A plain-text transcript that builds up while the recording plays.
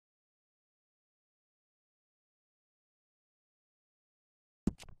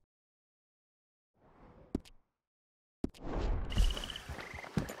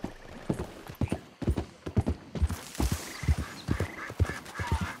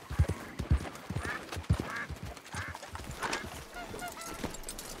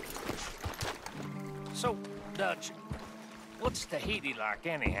Dutch. What's Tahiti like,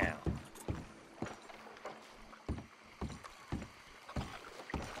 anyhow?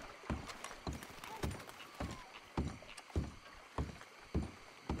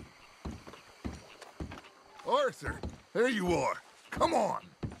 Arthur, there you are. Come on.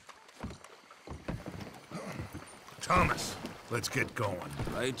 Thomas, let's get going.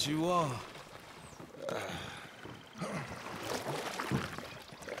 Right you are.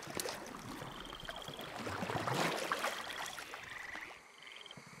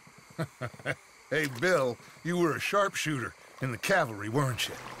 Hey, Bill, you were a sharpshooter in the cavalry, weren't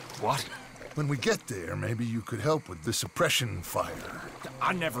you? What? When we get there, maybe you could help with the suppression fire.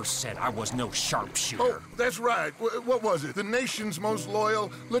 I never said I was no sharpshooter. Oh, that's right. What was it? The nation's most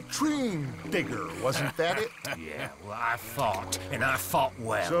loyal latrine digger, wasn't that it? Yeah, well, I fought, and I fought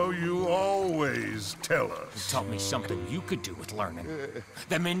well. So you always tell It us. taught me something you could do with learning.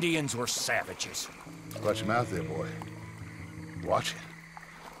 Them Indians were savages. Watch him out there, boy. Watch it.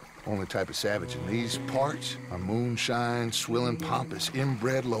 Only type of savage in these parts are moonshine, swilling, pompous,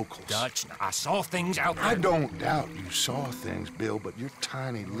 inbred locals. Dutch, I saw things out there. I don't doubt you saw things, Bill, but your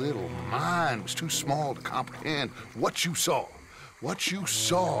tiny little mind was too small to comprehend what you saw. What you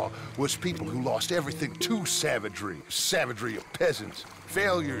saw was people who lost everything to savagery. Savagery of peasants.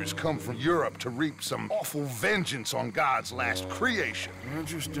 Failures come from Europe to reap some awful vengeance on God's last creation.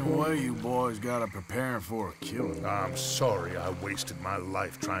 Interesting way you boys got up preparing for a killing. I'm sorry I wasted my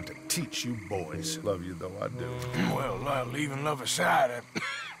life trying to teach you boys. Love you though I do. Well, leaving love aside,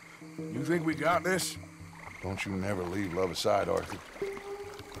 you think we got this? Don't you never leave love aside, Arthur.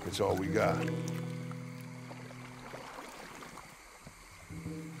 It's all we got.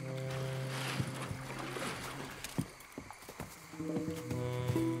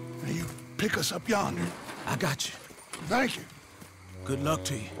 Now you pick us up yonder. I got you. Thank you. Good luck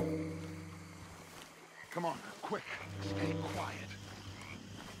to you. Come on, quick. Stay quiet.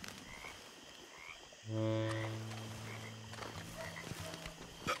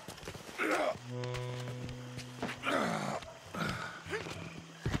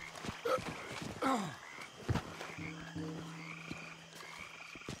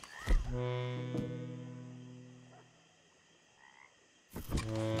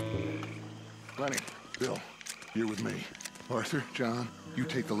 Lenny, Bill, you're with me. Arthur, John, you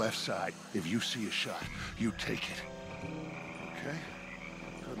take the left side. If you see a shot, you take it. Okay?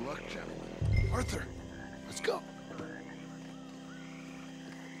 Good luck, gentlemen. Arthur, let's go.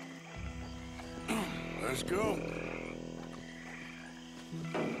 Let's go.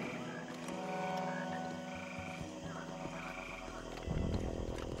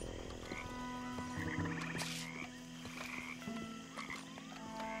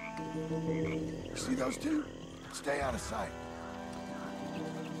 See those two? Stay out of sight.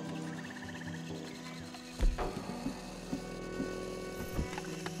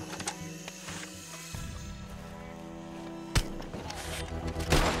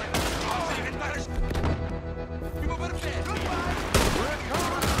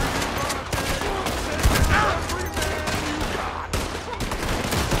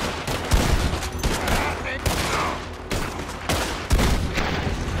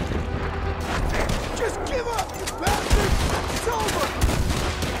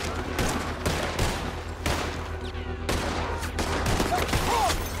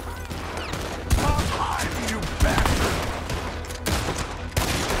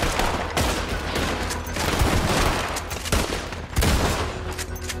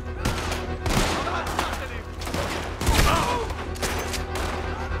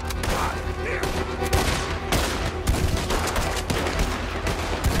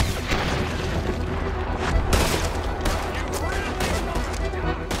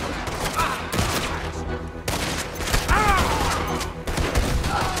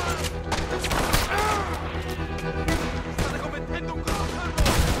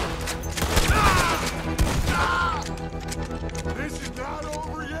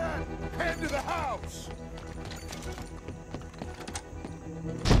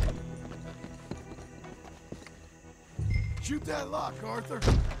 Shoot that lock, Arthur.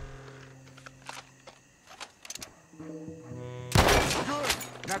 Good.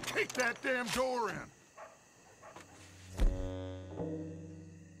 Now kick that damn door in.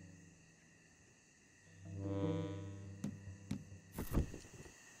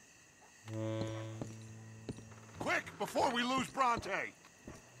 Quick, before we lose Bronte.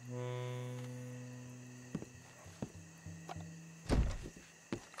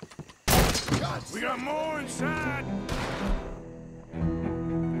 We got more inside.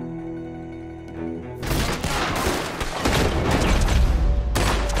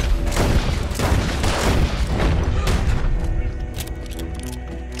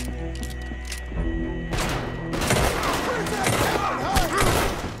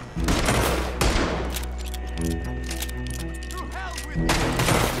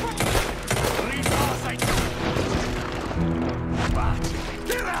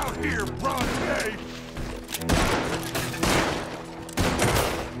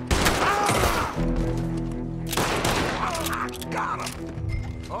 got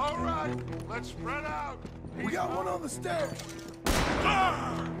him! All right, let's spread out. We got one on the stairs.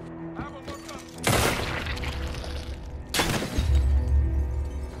 Have a look up.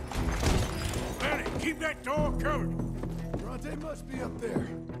 Benny, keep that door covered. Bronte must be up there.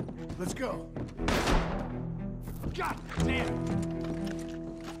 Let's go. God damn!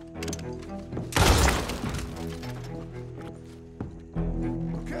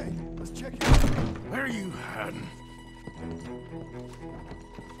 Okay, let's check it. Where are you hiding?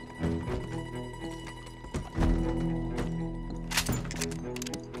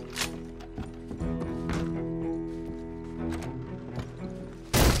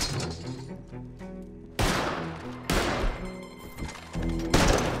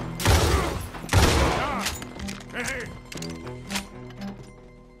 Hey!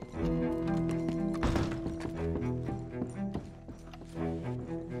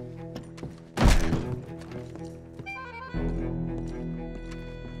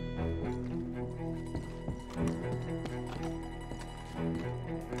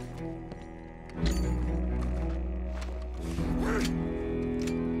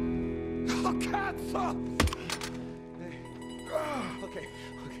 Okay,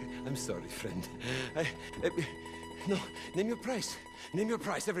 I'm sorry, friend. No, name your price. Name your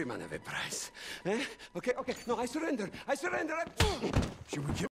price. Every man have a price. Eh? Okay, no, I surrender. Should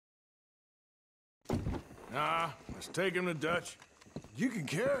we kill? Nah, let's take him to Dutch. You can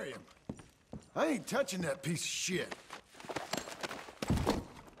carry him. I ain't touching that piece of shit.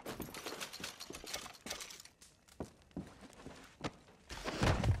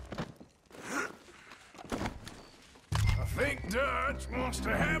 I think Dutch wants to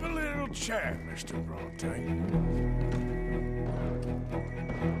have a little chat, Mr. Bronte.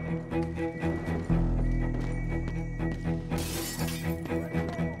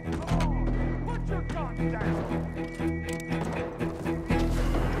 Put your gun down!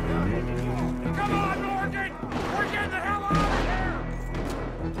 Come on, Morgan! We're getting the hell out of here!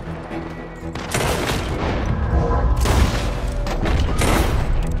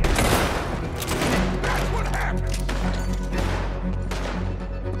 That's what happened.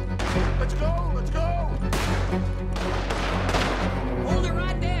 Let's go, let's go. Hold it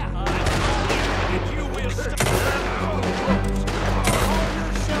right there! And you will stop! Call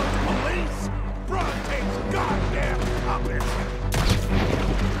yourself police? Bronte's goddamn puppets.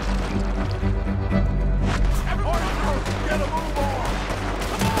 Everyone, get a move on.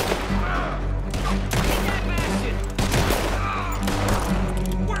 Get that basket!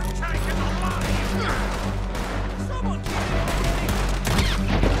 We're taking the line! Someone get it!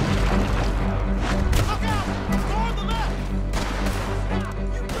 Look out! Go on the left!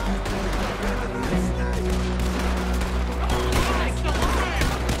 You go!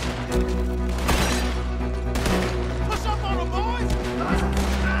 Push up on them, boys!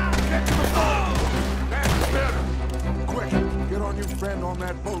 Get to the boat. That's better. Quick, get on your friend on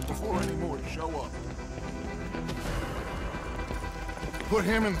that boat before any more show up. Put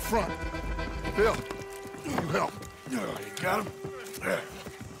him in the front. Bill, you help. You got him? Yeah.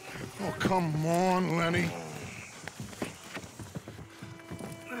 Oh, come on, Lenny.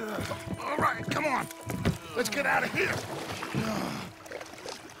 All right, come on. Let's get out of here.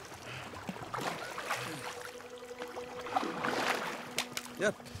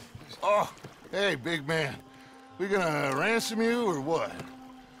 Yep. Oh, hey, big man. We gonna ransom you or what?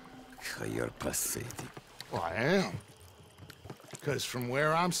 You're pathetic. Well, I am. Because from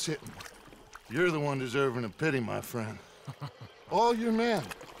where I'm sitting, you're the one deserving of pity, my friend. All your men,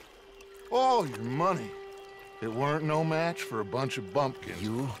 all your money, it weren't no match for a bunch of bumpkins.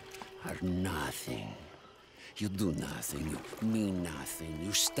 You are nothing. You do nothing. You mean nothing.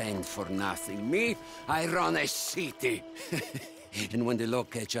 You stand for nothing. Me, I run a city. And when the law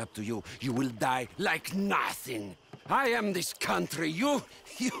catch up to you, you will die like nothing. I am this country. You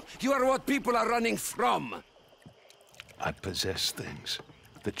are what people are running from. I possess things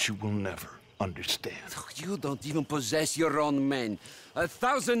that you will never understand. You don't even possess your own men.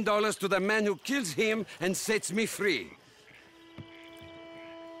 $1,000 to the man who kills him and sets me free.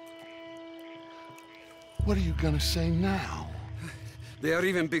 What are you gonna say now? They are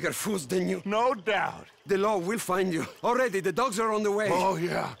even bigger fools than you. No doubt. The law will find you. Already, the dogs are on the way. Oh,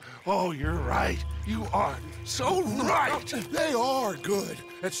 yeah. Oh, you're right. You are so right. They are good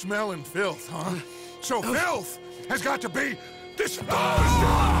at smelling filth, huh? So filth has got to be disposed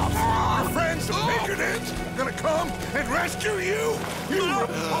of! Your friends, the Patriots, gonna come and rescue you, you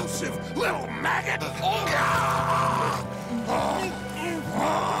repulsive little maggot!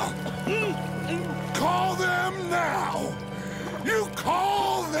 Call them now! You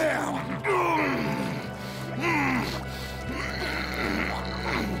call them!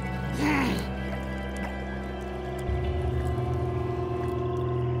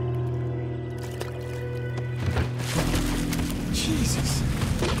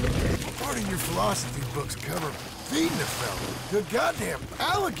 your philosophy books cover feeding a fella to a goddamn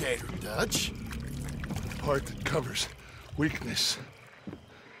alligator, Dutch. The part that covers weakness.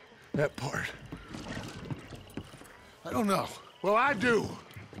 That part. I don't know. Well, I do.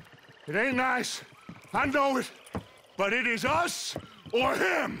 It ain't nice. I know it. But it is us or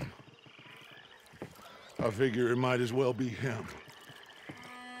him. I figure it might as well be him.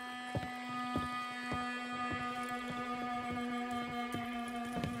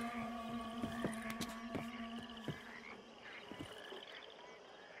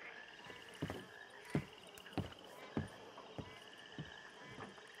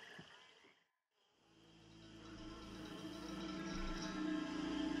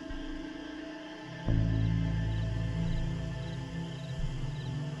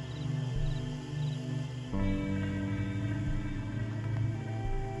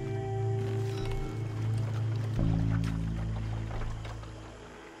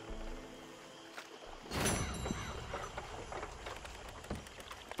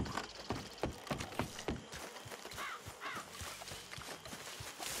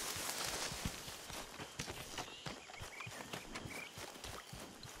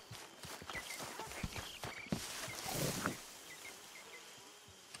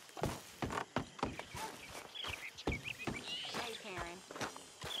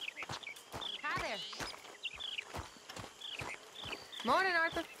 Morning,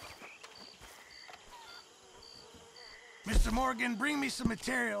 Arthur. Mr. Morgan, bring me some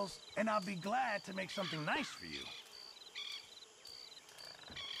materials, and I'll be glad to make something nice for you.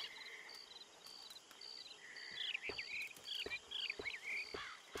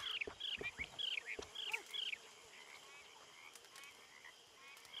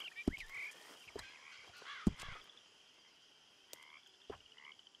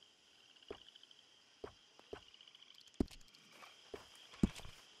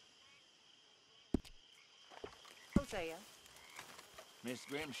 Hosea. Miss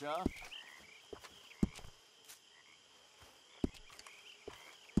Grimshaw?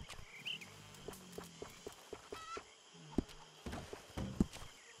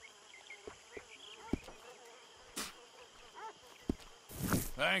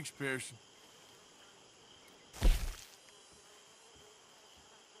 Thanks, Pearson.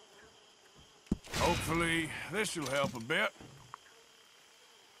 Hopefully, this'll help a bit.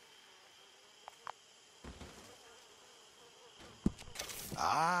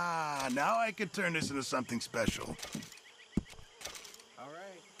 Ah, now I could turn this into something special. All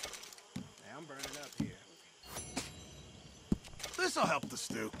right. Now I'm burning up here. This'll help the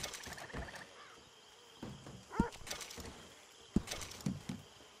stew.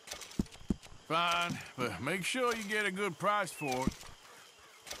 Fine, but make sure you get a good price for it.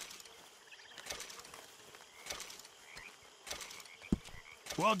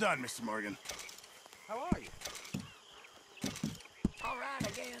 Well done, Mr. Morgan. How are you? All right, I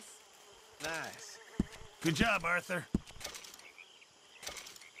guess. Nice. Good job, Arthur.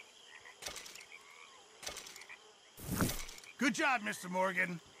 Good job, Mr.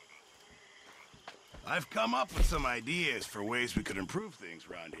 Morgan. I've come up with some ideas for ways we could improve things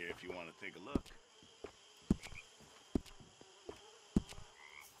around here if you want to take a look.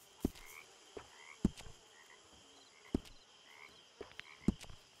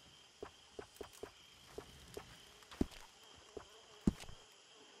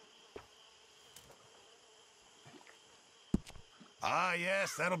 Ah,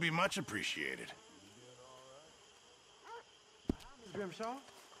 yes, that'll be much appreciated. Miss Grimshaw?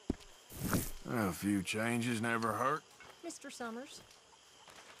 A few changes never hurt. Mr. Summers.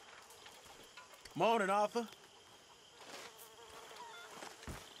 Morning, Arthur.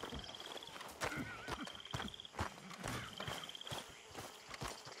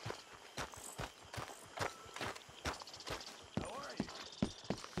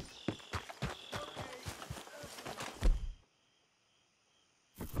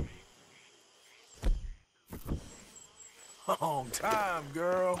 Long time,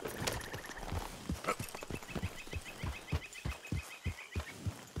 girl.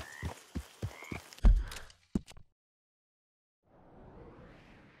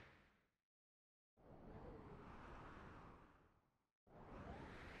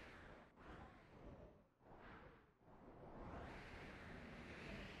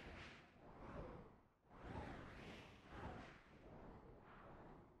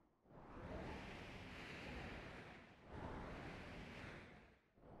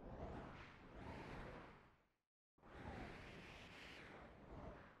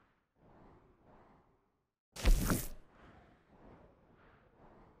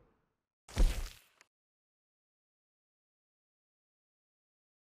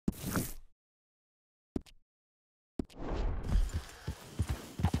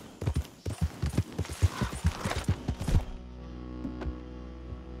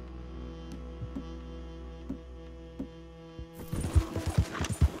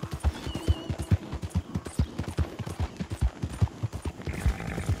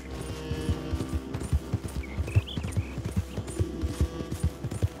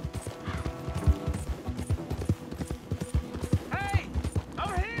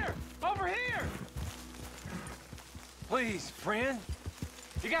 Please, friend.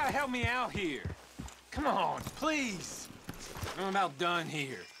 You gotta help me out here. Come on, please. I'm about done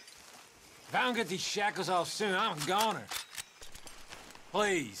here. If I don't get these shackles off soon, I'm a goner.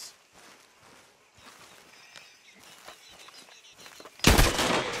 Please.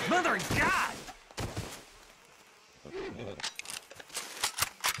 Mother of God!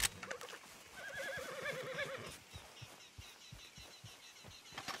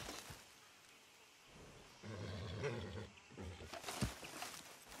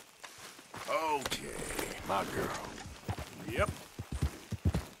 Okay, my girl. Yep.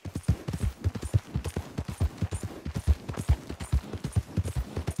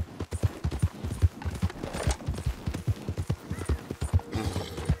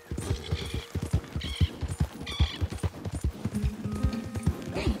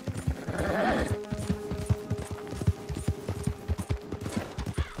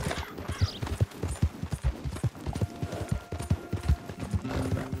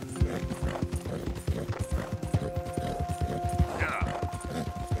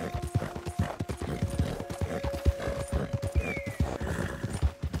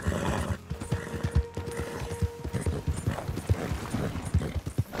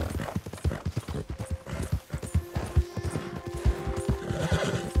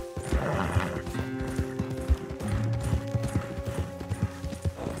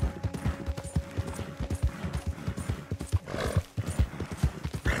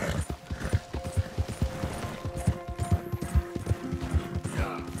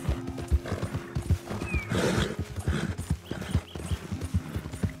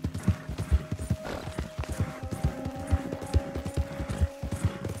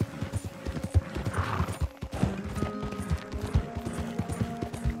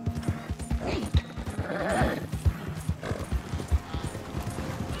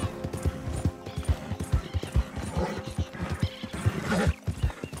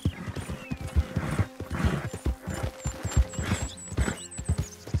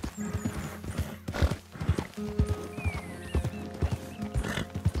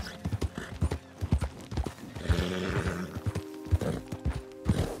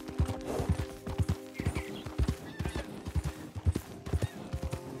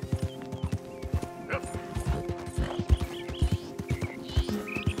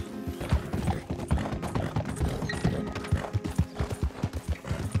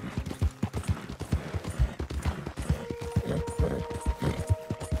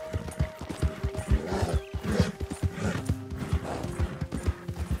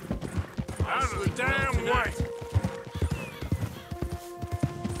 Damn way!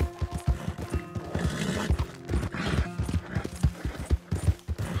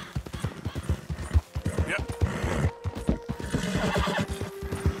 Yep.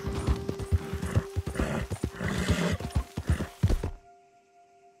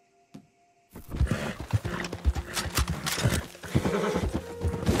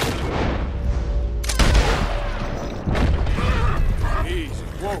 Easy.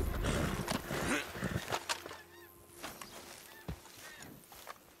 Whoa.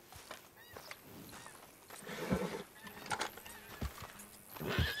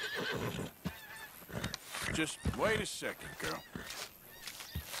 Just wait a second, girl.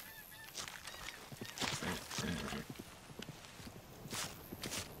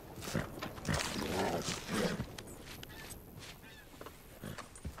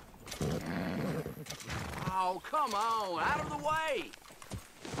 Oh, come on, out of the way!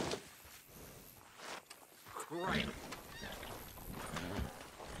 Great.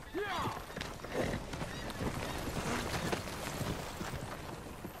 Yeah.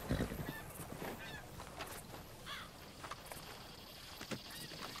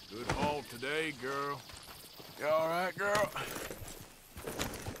 Good haul today, girl. You all right, girl?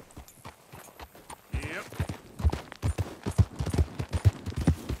 Yep.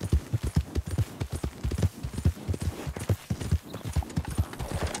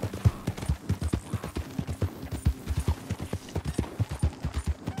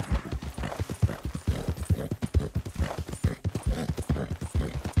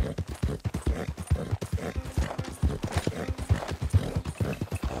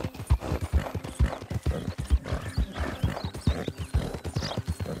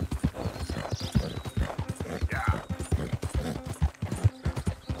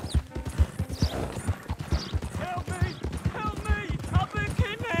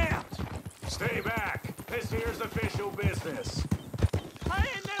 Official business. I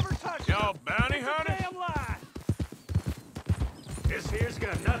ain't never touched y'all bounty hunter? Damn lie. This here's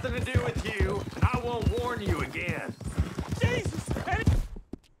got nothing to do with you, and I won't warn you again. Jesus!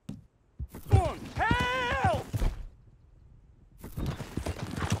 Help!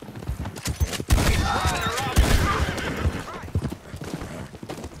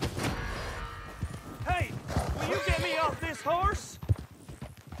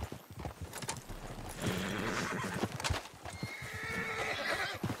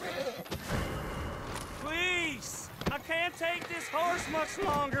 horse much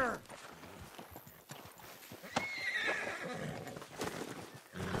longer.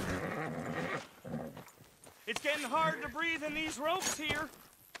 It's getting hard to breathe in these ropes here.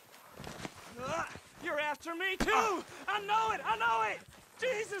 You're after me, too! I know it! I know it!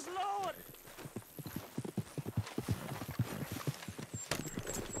 Jesus Lord!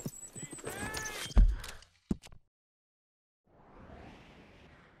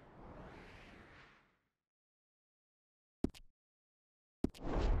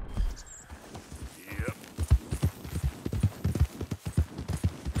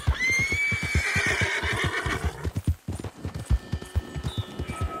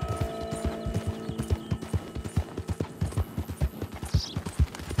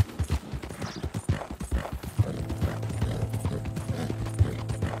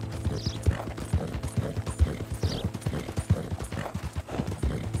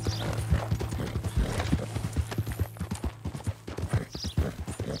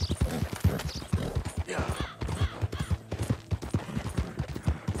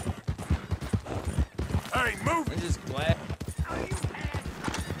 Hey, move! I'm just glad.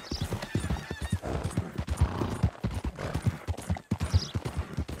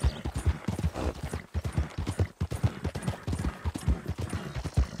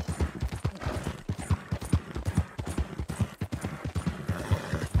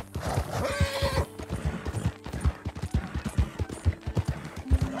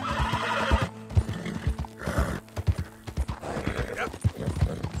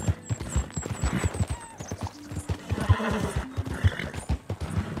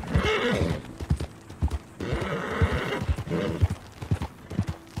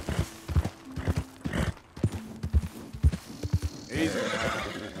 Easy.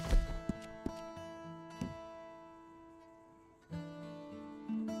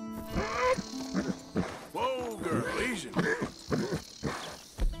 Whoa, girl, easy.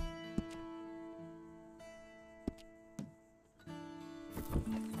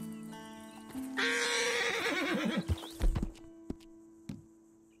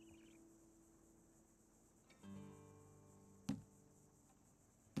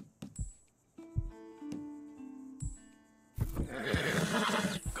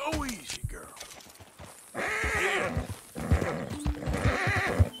 Go easy, girl. Yeah.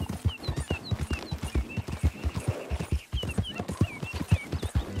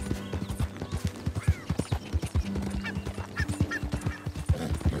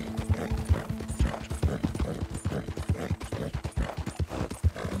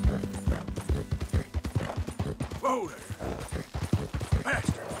 Whoa there.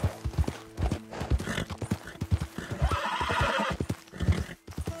 Faster.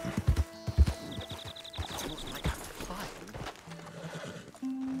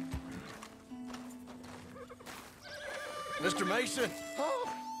 Mr. Mason,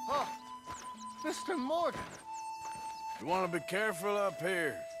 Mr. Morgan. you want to be careful up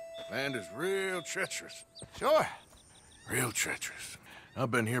here. Land is real treacherous. Sure. Real treacherous.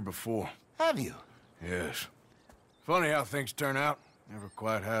 I've been here before. Have you? Yes. Funny how things turn out. Never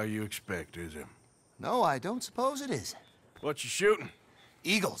quite how you expect, is it? No, I don't suppose it is. What you shooting?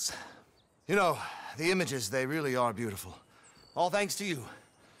 Eagles. You know, the images, they really are beautiful. All thanks to you.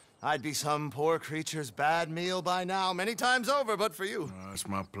 I'd be some poor creature's bad meal by now, many times over, but for you. It's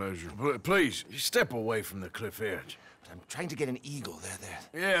my pleasure. Please, step away from the cliff edge. But I'm trying to get an eagle.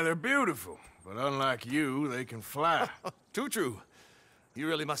 They're... Yeah, they're beautiful. But unlike you, they can fly. Too true. You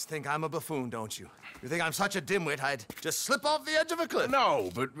really must think I'm a buffoon, don't you? You think I'm such a dimwit I'd just slip off the edge of a cliff?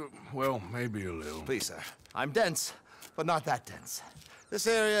 No, but, well, maybe a little. Please, sir. I'm dense, but not that dense. This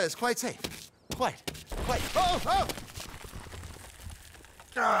area is quite safe. Quite. Oh, oh!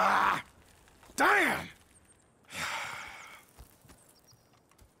 Ah! Damn!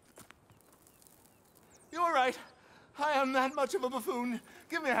 You're right. I am that much of a buffoon.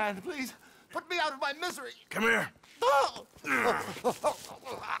 Give me a hand, please. Put me out of my misery. Come here. Oh, dear.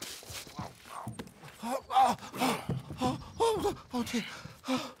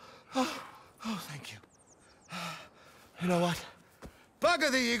 Oh, thank you. You know what?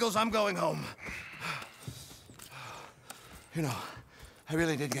 Bugger the eagles, I'm going home. You know, I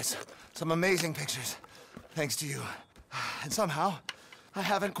really did get some amazing pictures, thanks to you. And somehow, I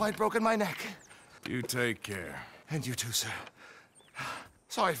haven't quite broken my neck. You take care. And you too, sir.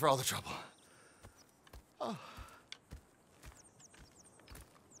 Sorry for all the trouble. Oh.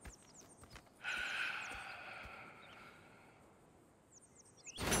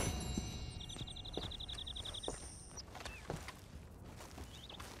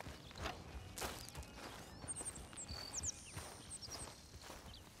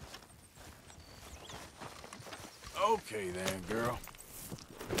 Okay then, girl.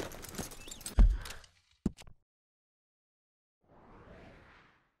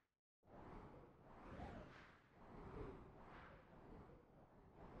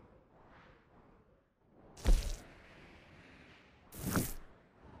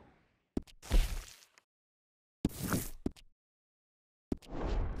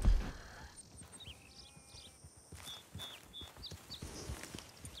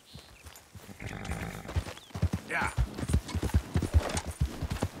 Yeah.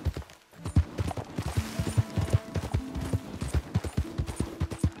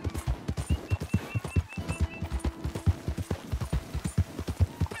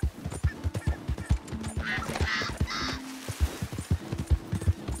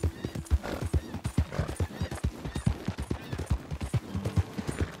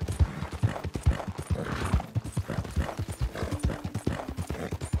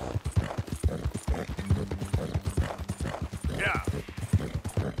 Yeah.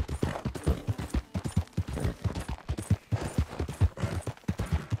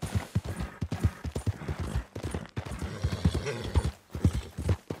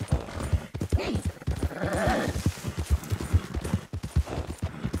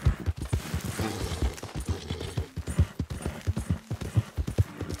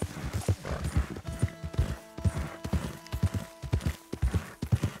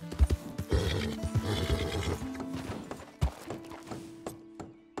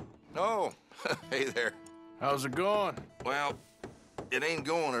 Oh, hey there. How's it going? Well, it ain't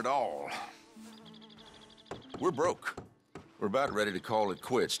going at all. We're broke. We're about ready to call it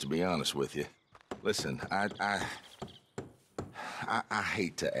quits, to be honest with you. Listen, I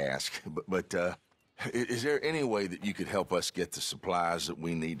hate to ask, but is there any way that you could help us get the supplies that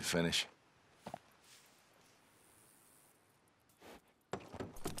we need to finish?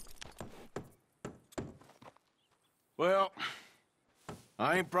 Well,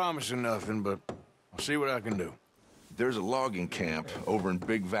 I ain't promising nothing, but I'll see what I can do. There's a logging camp over in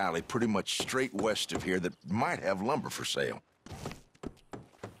Big Valley, pretty much straight west of here, that might have lumber for sale.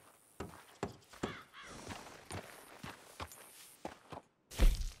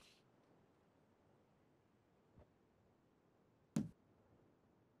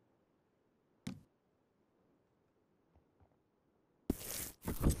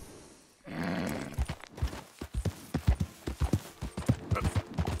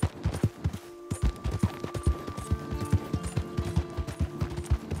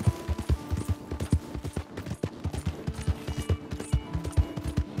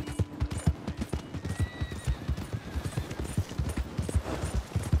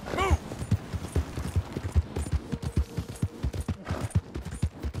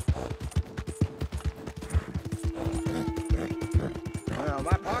 Well,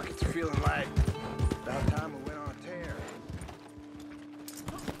 my pockets are feeling light. About time we went on a tear.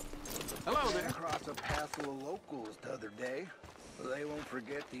 Hello there. Across a passel of locals the other day. They won't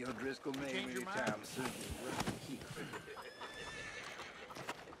forget the O'Driscoll name anytime soon.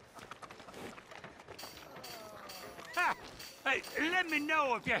 Ha! Hey, let me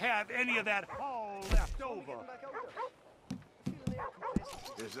know if you have any of that haul left over.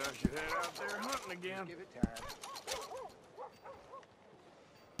 Guess I should head out there hunting again. Give it time.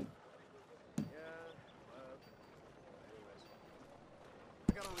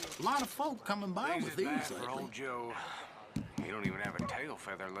 A lot of folk coming by with these for lately. old Joe. You don't even have a tail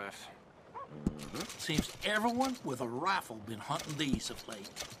feather left. Seems everyone with a rifle been hunting these of late.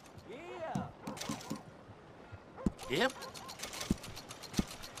 Yeah. Yep.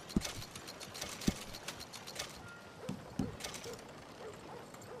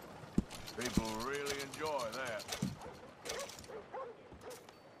 People really enjoy that.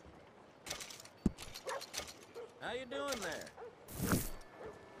 How you doing there?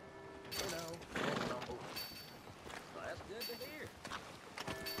 You know, well, that's good to hear.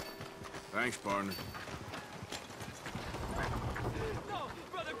 Thanks, partner. No,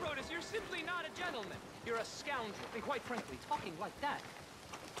 Brother Brodus, you're simply not a gentleman. You're a scoundrel. And quite frankly, talking like that.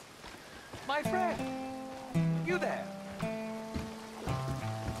 My friend, you there.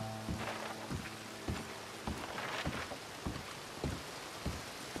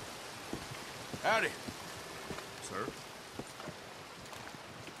 Howdy. Sir?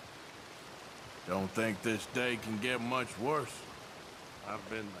 Don't think this day can get much worse. I've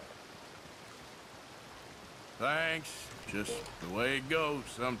been there. Thanks. Just the way it goes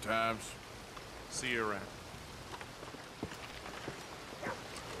sometimes. See you around.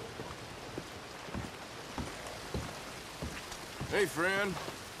 Hey, friend.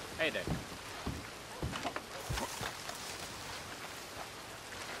 Hey there.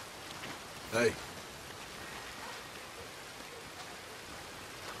 Hey.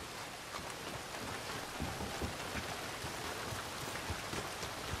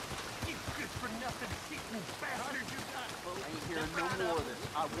 hearing no more of this.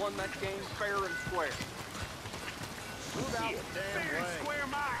 I won that game fair and square. Move out the damn fair way. And square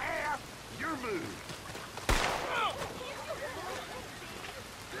my ass. Your move.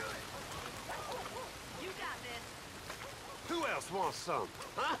 You got this. Who else wants some,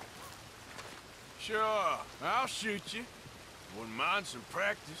 huh? Sure, I'll shoot you. Wouldn't mind some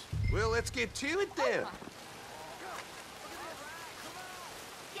practice. Well, let's get to it then.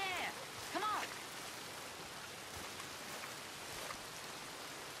 Yeah, come on.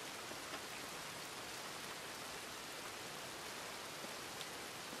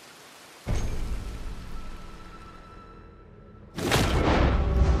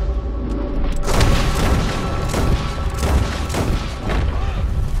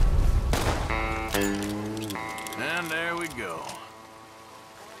 And there we go.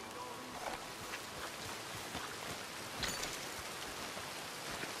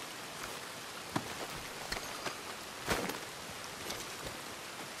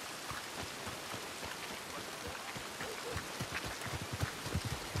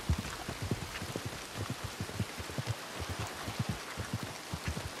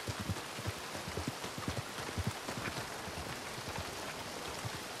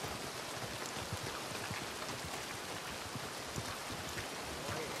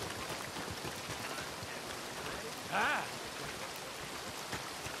 Ah.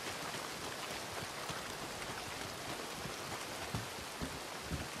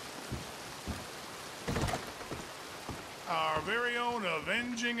 Our very own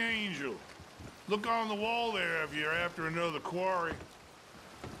avenging angel. Look on the wall there if you're after another quarry.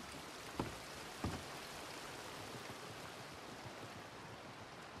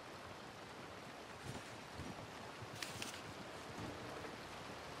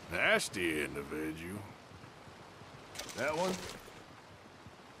 Nasty individual. That one?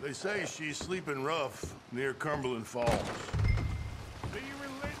 They say she's sleeping rough near Cumberland Falls. Be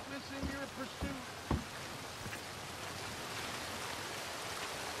relentless in your pursuit.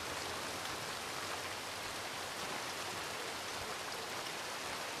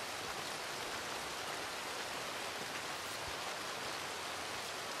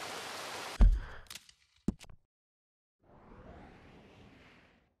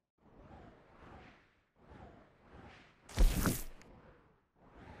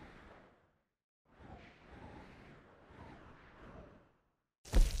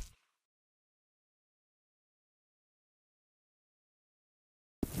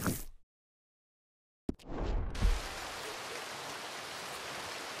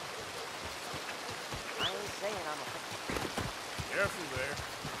 I ain't saying I'm a... Careful there.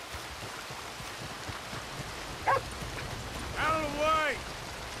 Out of the way!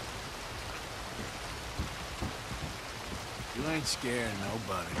 You ain't scaring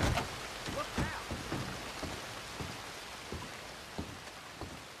nobody. Look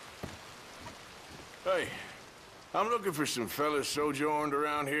out! Hey, I'm looking for some fellas sojourned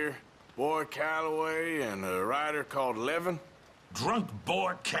around here. Boy Calloway and a rider called Levin. Drunk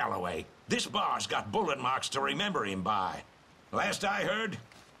boar Calloway. This bar's got bullet marks to remember him by. Last I heard,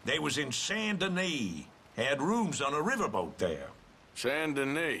 they was in Saint Denis. Had rooms on a riverboat there. Saint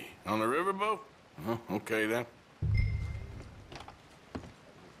Denis. On the riverboat? Oh, okay then.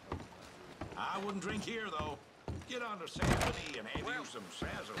 I wouldn't drink here, though. Get on to Saint Denis and hand you some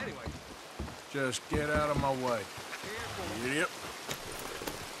sazzle. Anyway. Just get out of my way. Careful. Idiot.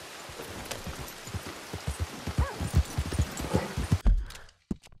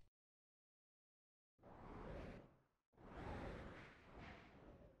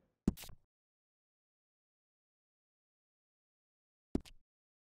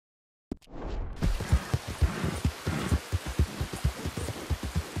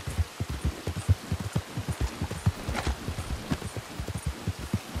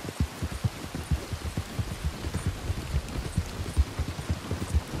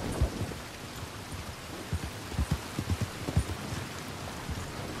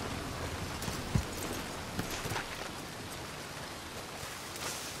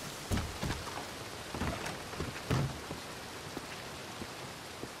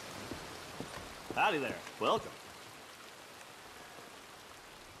 Howdy there. Welcome.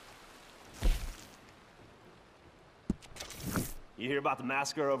 You hear about the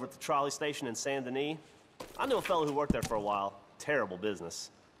massacre over at the trolley station in Saint Denis? I knew a fellow who worked there for a while. Terrible business.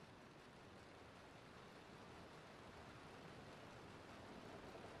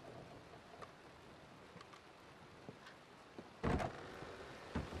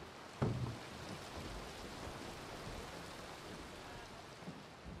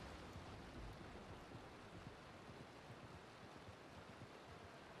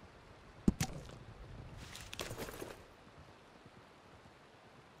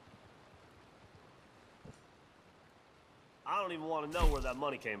 don't even want to know where that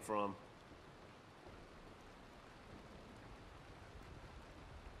money came from.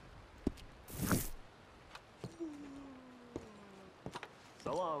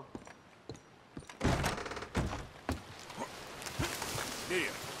 So long. Here.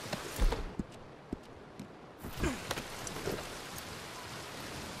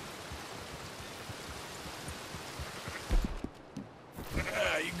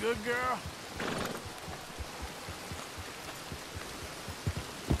 You good, girl?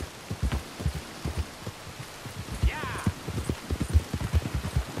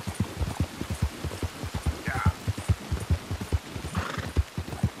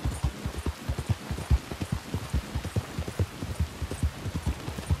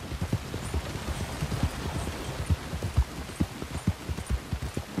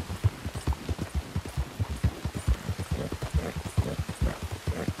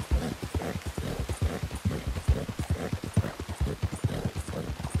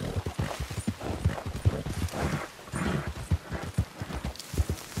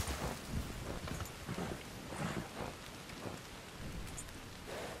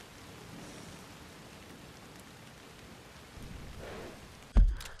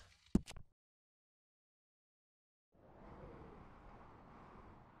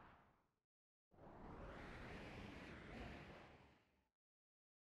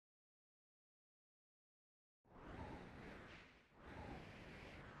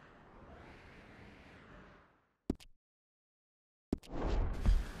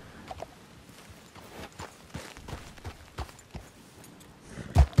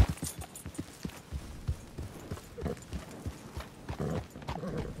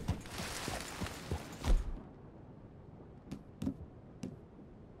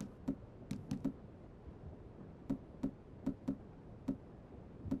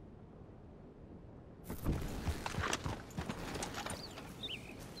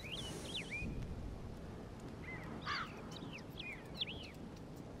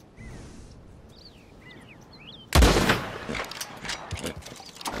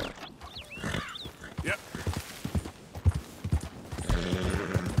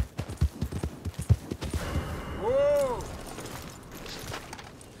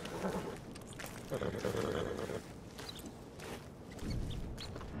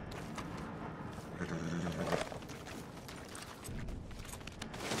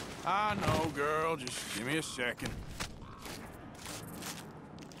 I know, girl. Just give me a second.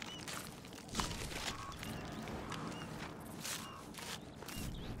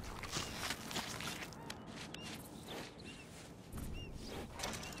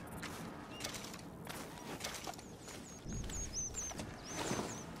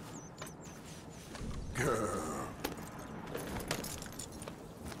 Girl.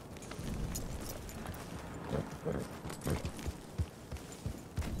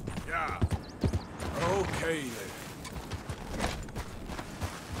 Yeah. Okay then.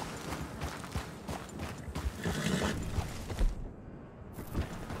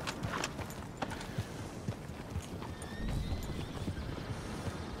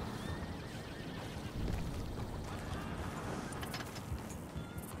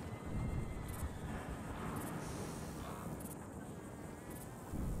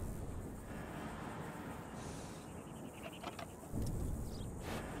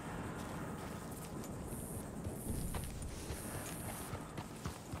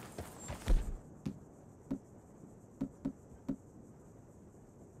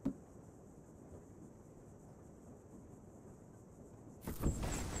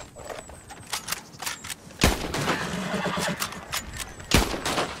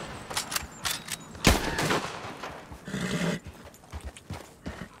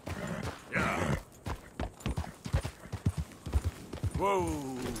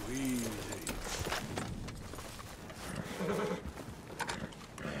 Whoa, easy.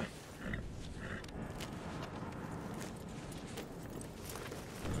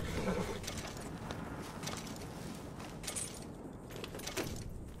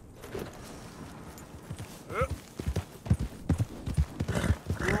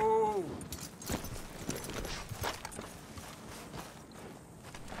 Whoa.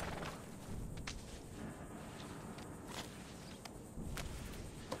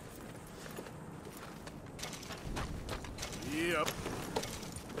 Yep.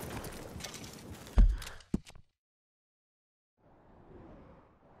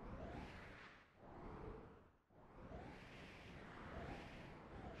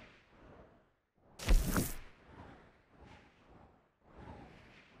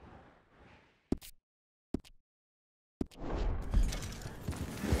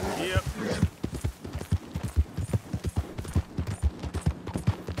 Yep.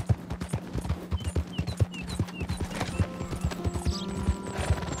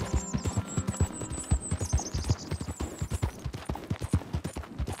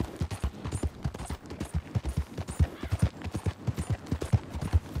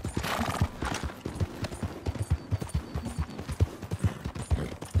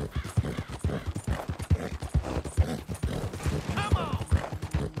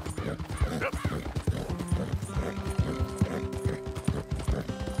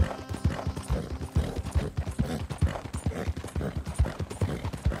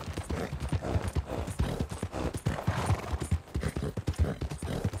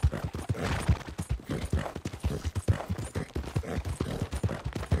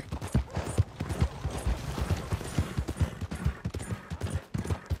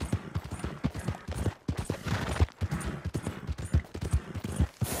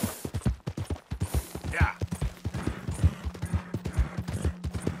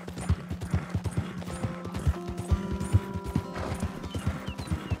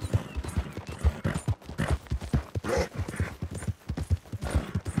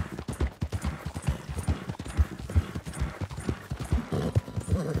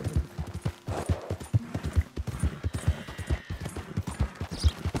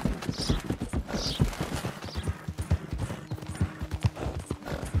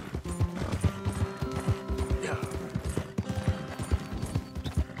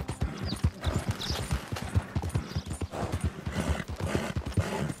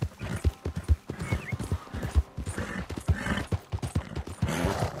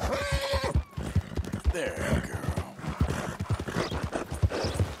 There, girl.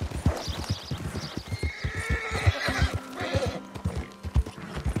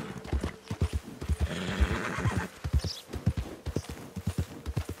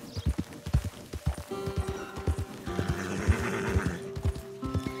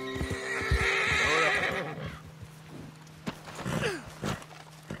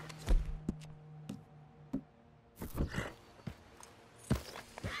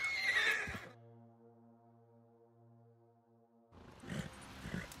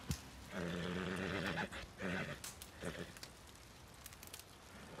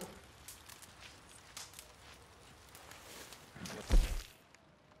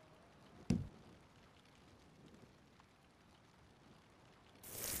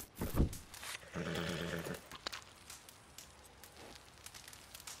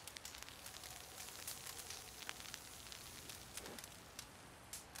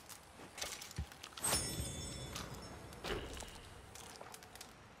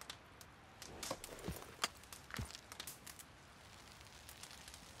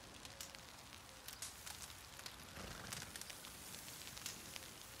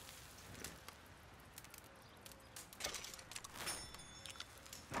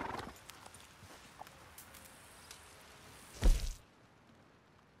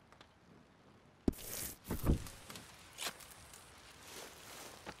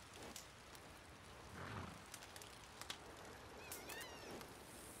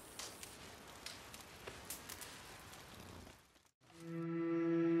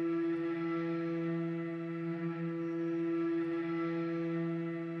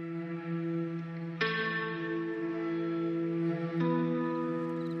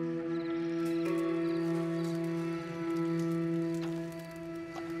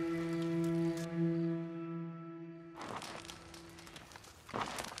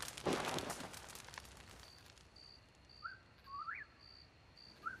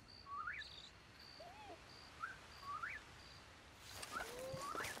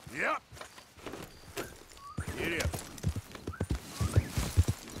 Yep. Get up.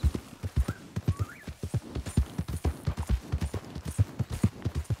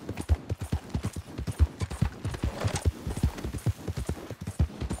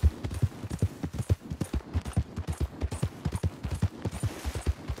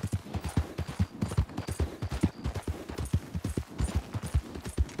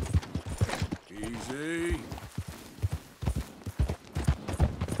 Easy.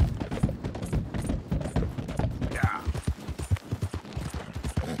 Yeah.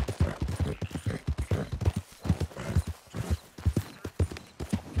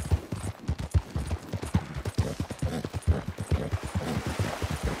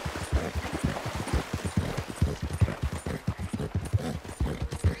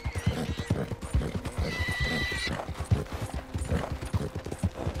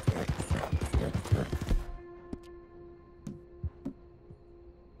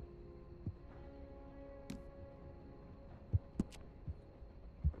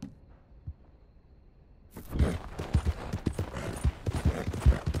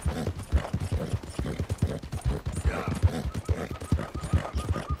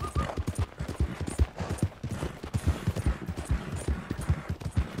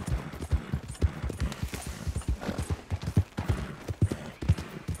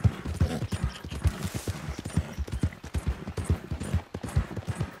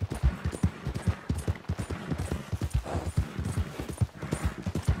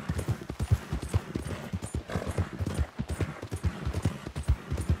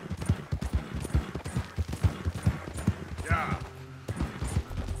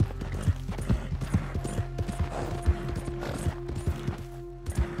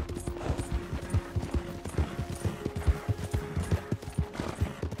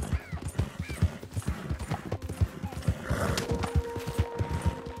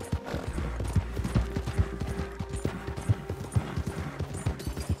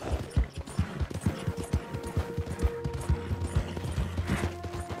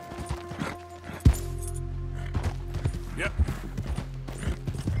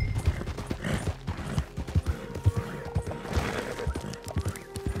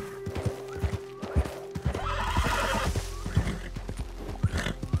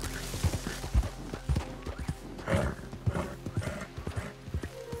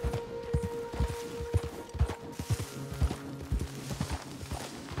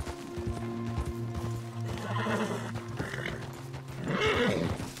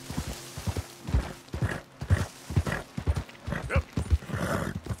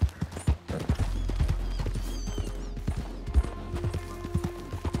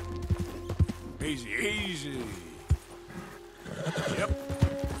 Easy, easy. Yep.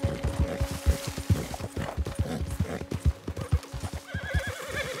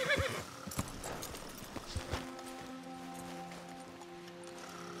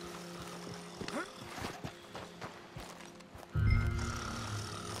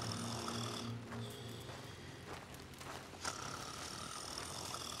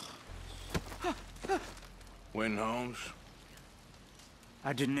 Win, Holmes.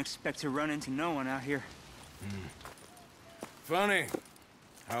 I didn't expect to run into no one out here. Funny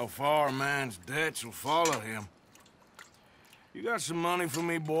how far a man's debts will follow him. You got some money for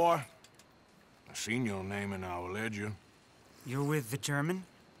me, boy? I seen your name in our ledger. You're with the German?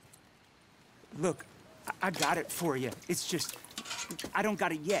 Look, I got it for you. It's just, I don't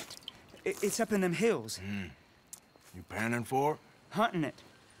got it yet. It's up in them hills. You panning for it? Hunting it.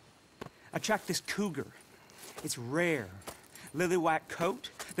 I tracked this cougar. It's rare. Lily white coat,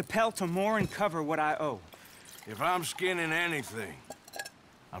 the pelt to more and cover what I owe. If I'm skinning anything,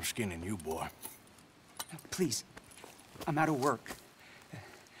 I'm skinning you, boy. Please, I'm out of work.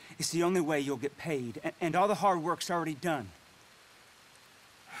 It's the only way you'll get paid, and all the hard work's already done.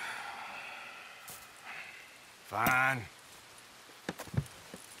 Fine.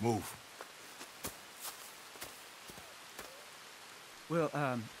 Move. We'll,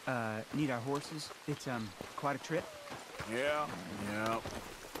 need our horses. It's, quite a trip. Yeah. All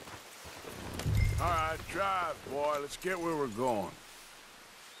right, drive, boy. Let's get where we're going.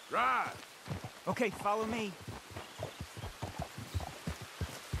 Drive! Okay, follow me.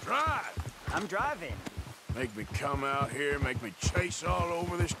 Drive! I'm driving. Make me come out here, make me chase all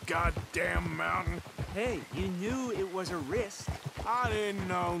over this goddamn mountain. Hey, you knew it was a risk. I didn't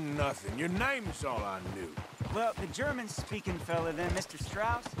know nothing. Your name's all I knew. Well, the German-speaking fella then, Mr.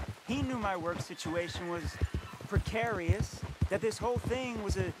 Strauss, he knew my work situation was precarious, that this whole thing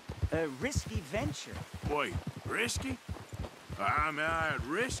was a risky venture. Wait, risky? I'm at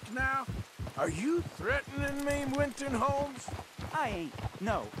risk now? Are you threatening me, Winton Holmes? I ain't.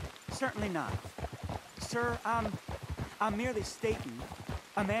 No, certainly not. Sir, I'm merely stating,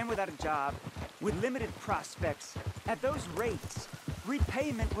 a man without a job, with limited prospects, at those rates,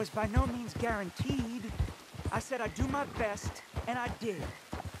 repayment was by no means guaranteed. I said I'd do my best, and I did.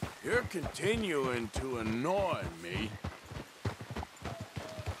 You're continuing to annoy me.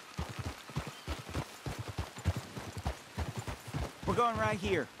 We're going right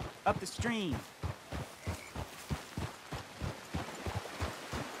here, up the stream.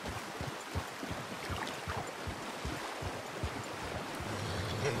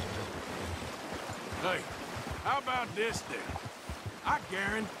 Hey, how about this then? I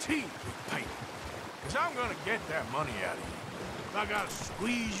guarantee you pay me. Because I'm gonna get that money out of you. If I gotta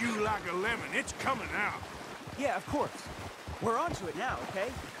squeeze you like a lemon, it's coming out. Yeah, of course. We're onto it now, okay?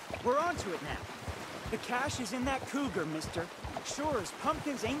 We're onto it now. The cash is in that cougar, mister. Sure as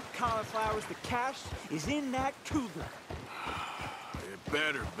pumpkins ain't cauliflowers, the cash is in that cougar. It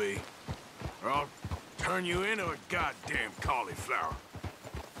better be, or I'll turn you into a goddamn cauliflower.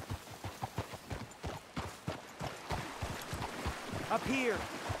 Up here,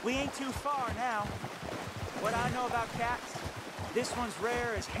 we ain't too far now. What I know about cats, this one's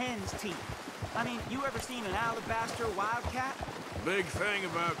rare as hen's teeth. I mean, you ever seen an alabaster wildcat? Big thing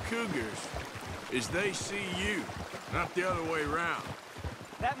about cougars is they see you, not the other way around.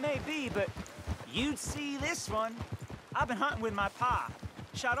 That may be, but you'd see this one. I've been hunting with my pa.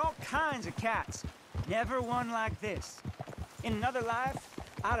 Shot all kinds of cats. Never one like this. In another life,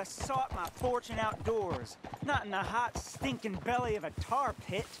 I'd have sought my fortune outdoors, not in the hot, stinking belly of a tar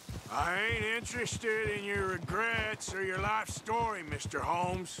pit. I ain't interested in your regrets or your life story, Mr.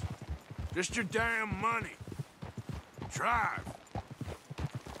 Holmes. Just your damn money. Drive.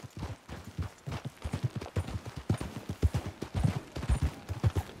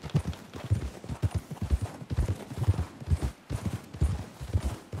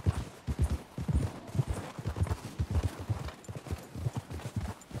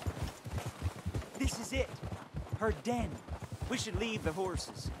 This is it. Her den. We should leave the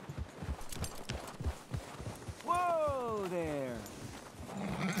horses. Whoa there.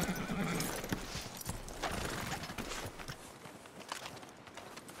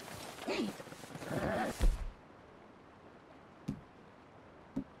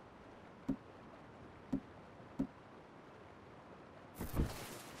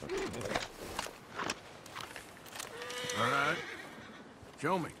 All right.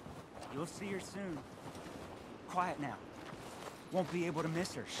 Show me. You'll see her soon. Quiet now. Won't be able to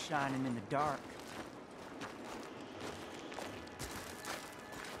miss her shining in the dark.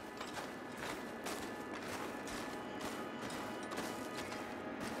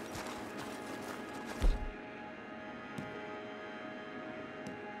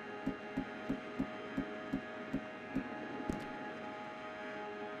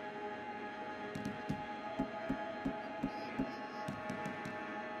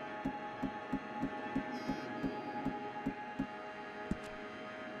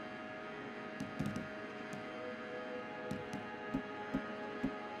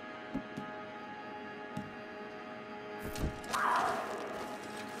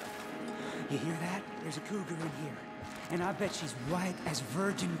 You hear that? There's a cougar in here. And I bet she's white as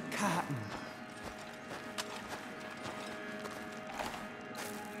virgin cotton.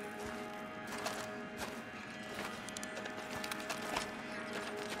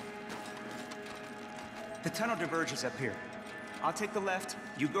 The tunnel diverges up here. I'll take the left,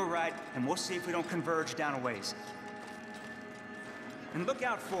 you go right, and we'll see if we don't converge down a ways. And look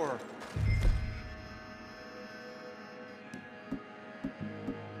out for her.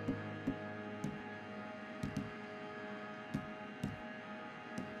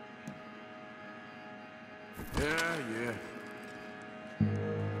 Yeah.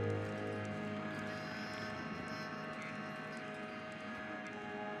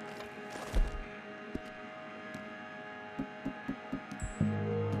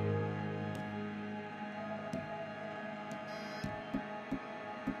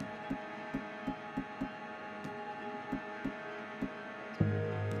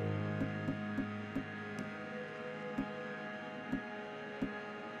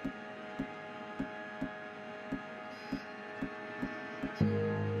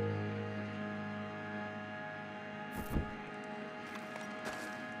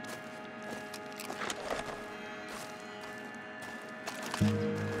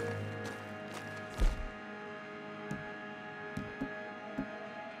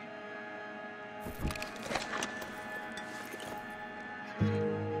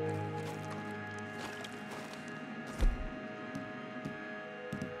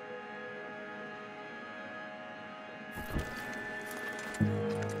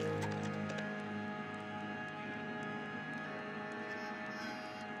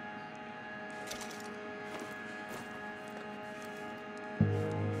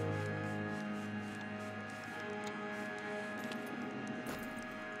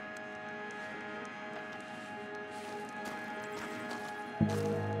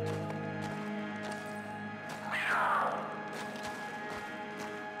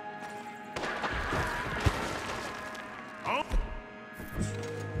 Oh.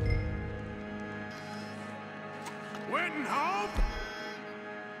 Waiting home?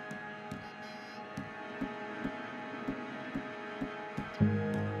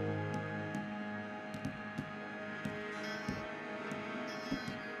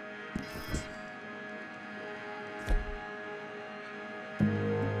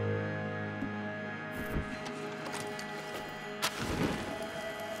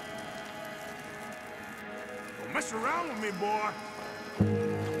 Don't mess around with me, boy.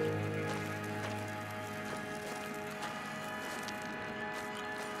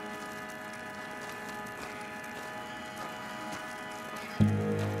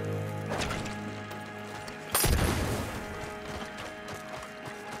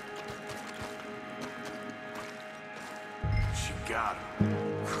 She got him.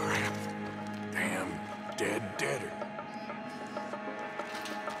 Crap. Damn deader.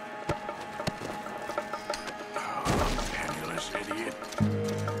 Oh, penniless idiot.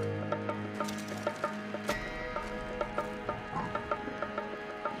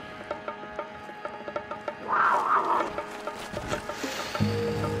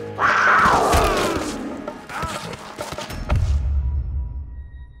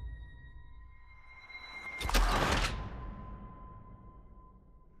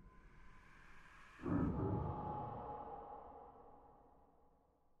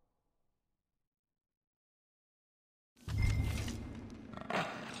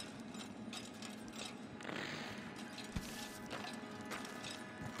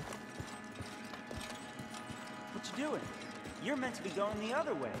 What you doing? You're meant to be going the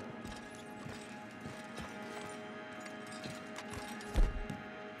other way.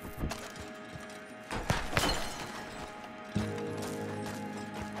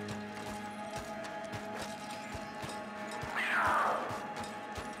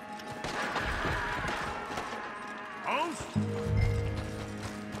 Holmes?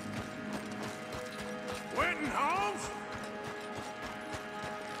 Waiting, Holmes?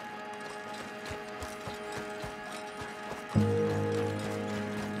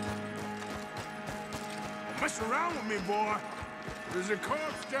 Don't mess around with me, boy. There's a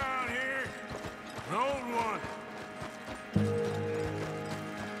corpse down here. An old one.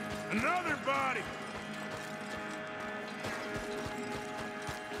 Another body.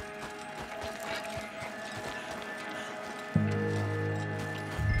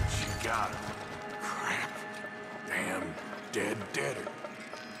 She got him. dead deader.